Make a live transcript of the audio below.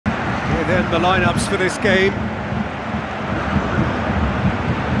Then the lineups for this game.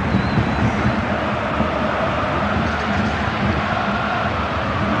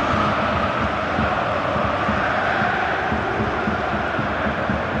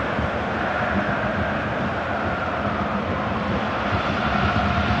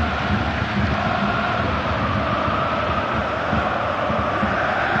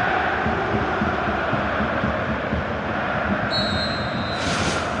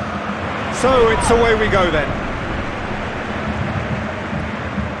 So it's away we go then.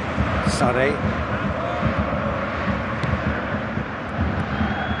 Sané.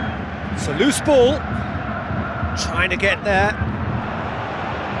 It's a loose ball. Trying to get there.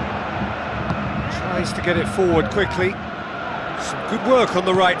 Tries to get it forward quickly. Some good work on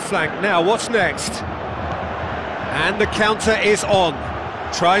the right flank. Now, what's next? And the counter is on.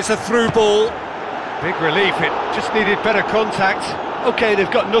 Tries a through ball. Big relief, it just needed better contact. OK, they've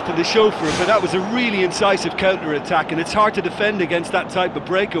got nothing to show for it, but that was a really incisive counter-attack, and it's hard to defend against that type of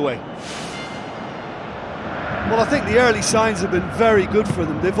breakaway. Well, I think the early signs have been very good for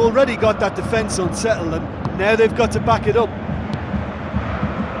them. They've already got that defence unsettled, and now they've got to back it up.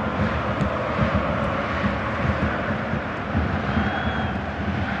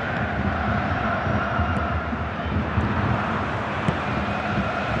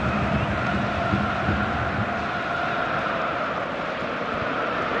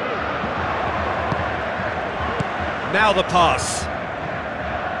 Now the pass.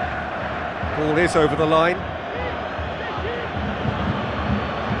 Ball is over the line.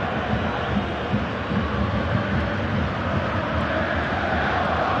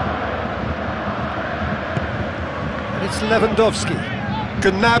 And it's Lewandowski.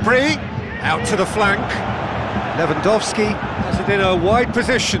 Gnabry out to the flank. Lewandowski has it in a wide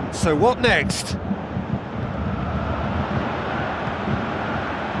position, so what next?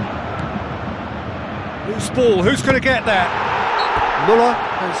 Loose ball, who's going to get that? Müller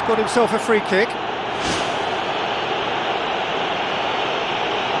has got himself a free kick.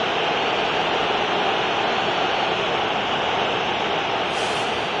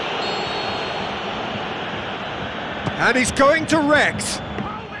 And he's going direct.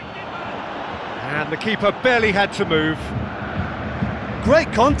 And the keeper barely had to move.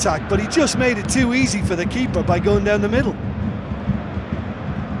 Great contact, but he just made it too easy for the keeper by going down the middle.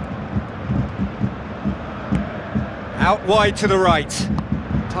 Out wide to the right,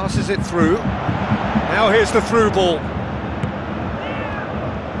 passes it through. Now here's the through ball.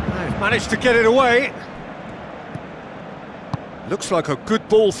 They've managed to get it away. Looks like a good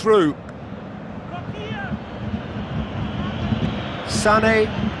ball through. Sané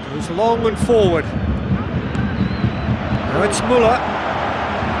goes long and forward. Now it's Müller.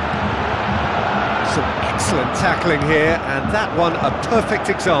 Some excellent tackling here, and that one a perfect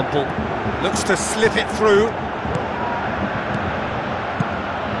example. Looks to slip it through.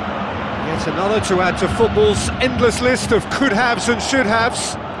 Another to add to football's endless list of could-haves and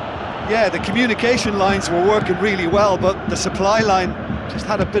should-haves. Yeah, the communication lines were working really well, but the supply line just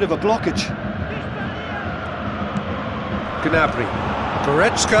had a bit of a blockage. Gnabry.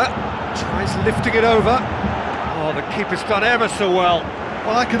 Goretzka tries lifting it over. Oh, the keeper's done ever so well.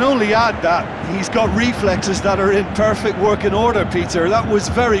 Well, I can only add that he's got reflexes that are in perfect working order, Peter. That was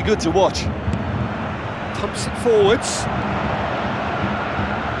very good to watch. Pumps it forwards.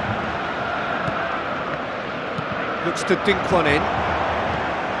 Looks to dink one in,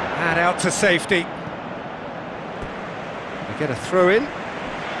 and out to safety. They get a throw in.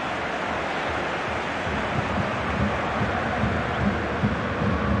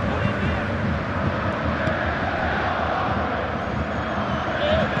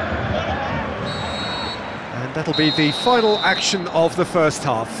 And that'll be the final action of the first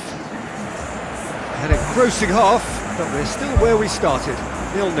half. An engrossing half, but we're still where we started,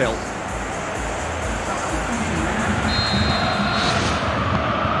 0-0.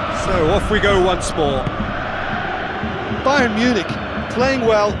 So off we go once more. Bayern Munich playing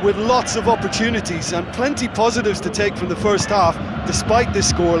well with lots of opportunities and plenty positives to take from the first half. Despite this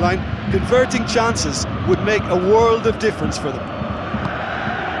scoreline, converting chances would make a world of difference for them.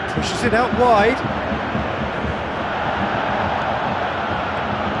 Pushes it out wide.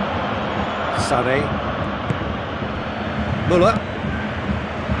 Sané. Müller.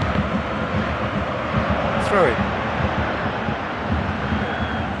 Throw it.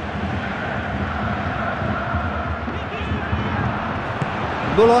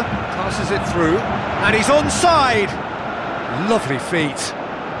 Müller passes it through, and he's onside. Lovely feet.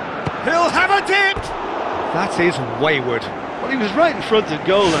 He'll have a dip. That is wayward. Well, he was right in front of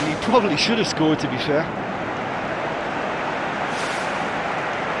goal, and he probably should have scored, to be fair.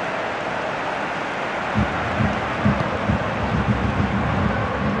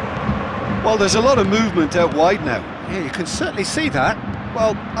 Well, there's a lot of movement out wide now. Yeah, you can certainly see that.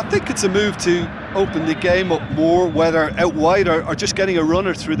 Well, I think it's a move to open the game up more, whether out wide or just getting a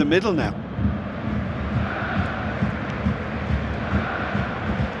runner through the middle now.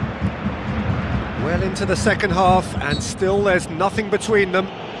 Well into the second half, and still there's nothing between them.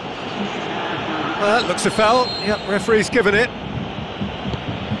 Looks a foul. Yep, referee's given it.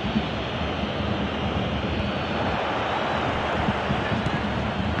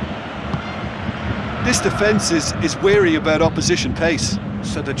 This defence is wary about opposition pace.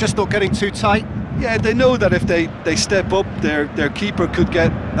 So they're just not getting too tight? Yeah, they know that if they step up, their keeper could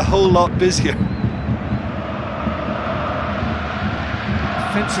get a whole lot busier. Defence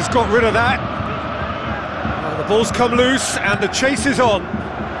has got rid of that. The ball's come loose and the chase is on.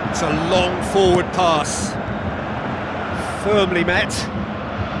 It's a long forward pass. Firmly met.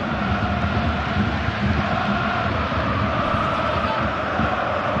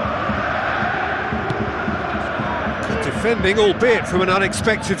 Defending, albeit from an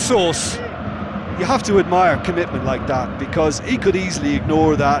unexpected source. You have to admire commitment like that, because he could easily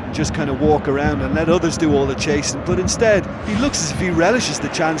ignore that and just kind of walk around and let others do all the chasing, but instead he looks as if he relishes the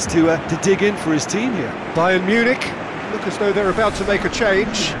chance to dig in for his team here. Bayern Munich look as though they're about to make a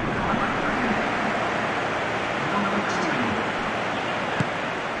change.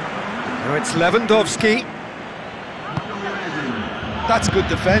 Now it's Lewandowski. That's good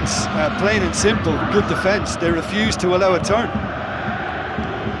defence, plain and simple, good defence. They refuse to allow a turn.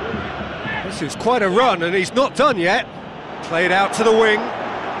 This is quite a run, and he's not done yet. Played out to the wing.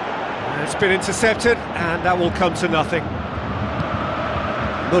 It's been intercepted, and that will come to nothing.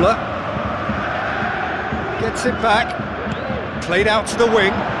 Müller gets it back. Played out to the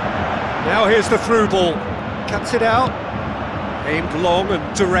wing. Now here's the through ball. Cuts it out. Aimed long and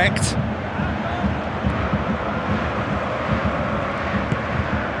direct.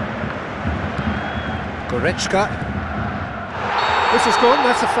 Goretzka. This is gone,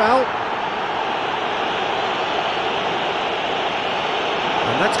 that's a foul.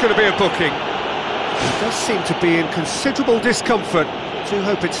 And that's going to be a booking. He does seem to be in considerable discomfort. I do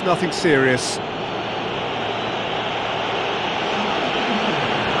hope it's nothing serious.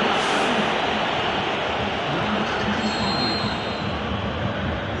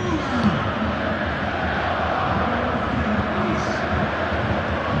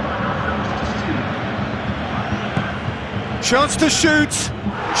 Chance to shoot,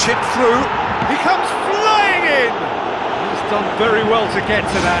 chip through, he comes flying in! He's done very well to get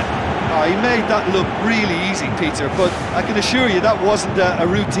to that. Oh, he made that look really easy, Peter, but I can assure you that wasn't a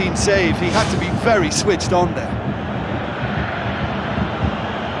routine save. He had to be very switched on there.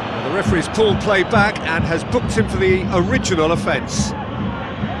 Well, the referee's pulled play back and has booked him for the original offence.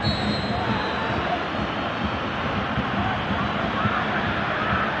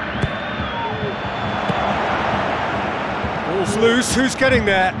 Ball's loose, who's getting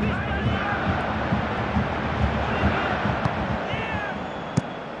there?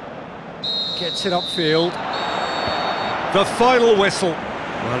 Gets it upfield. The final whistle.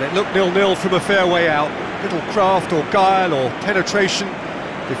 Well, it looked 0-0 from a fair way out. Little craft or guile or penetration.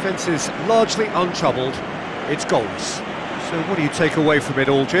 Defence is largely untroubled. It's goals. So what do you take away from it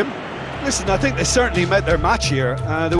all, Jim? Listen, I think they certainly met their match here.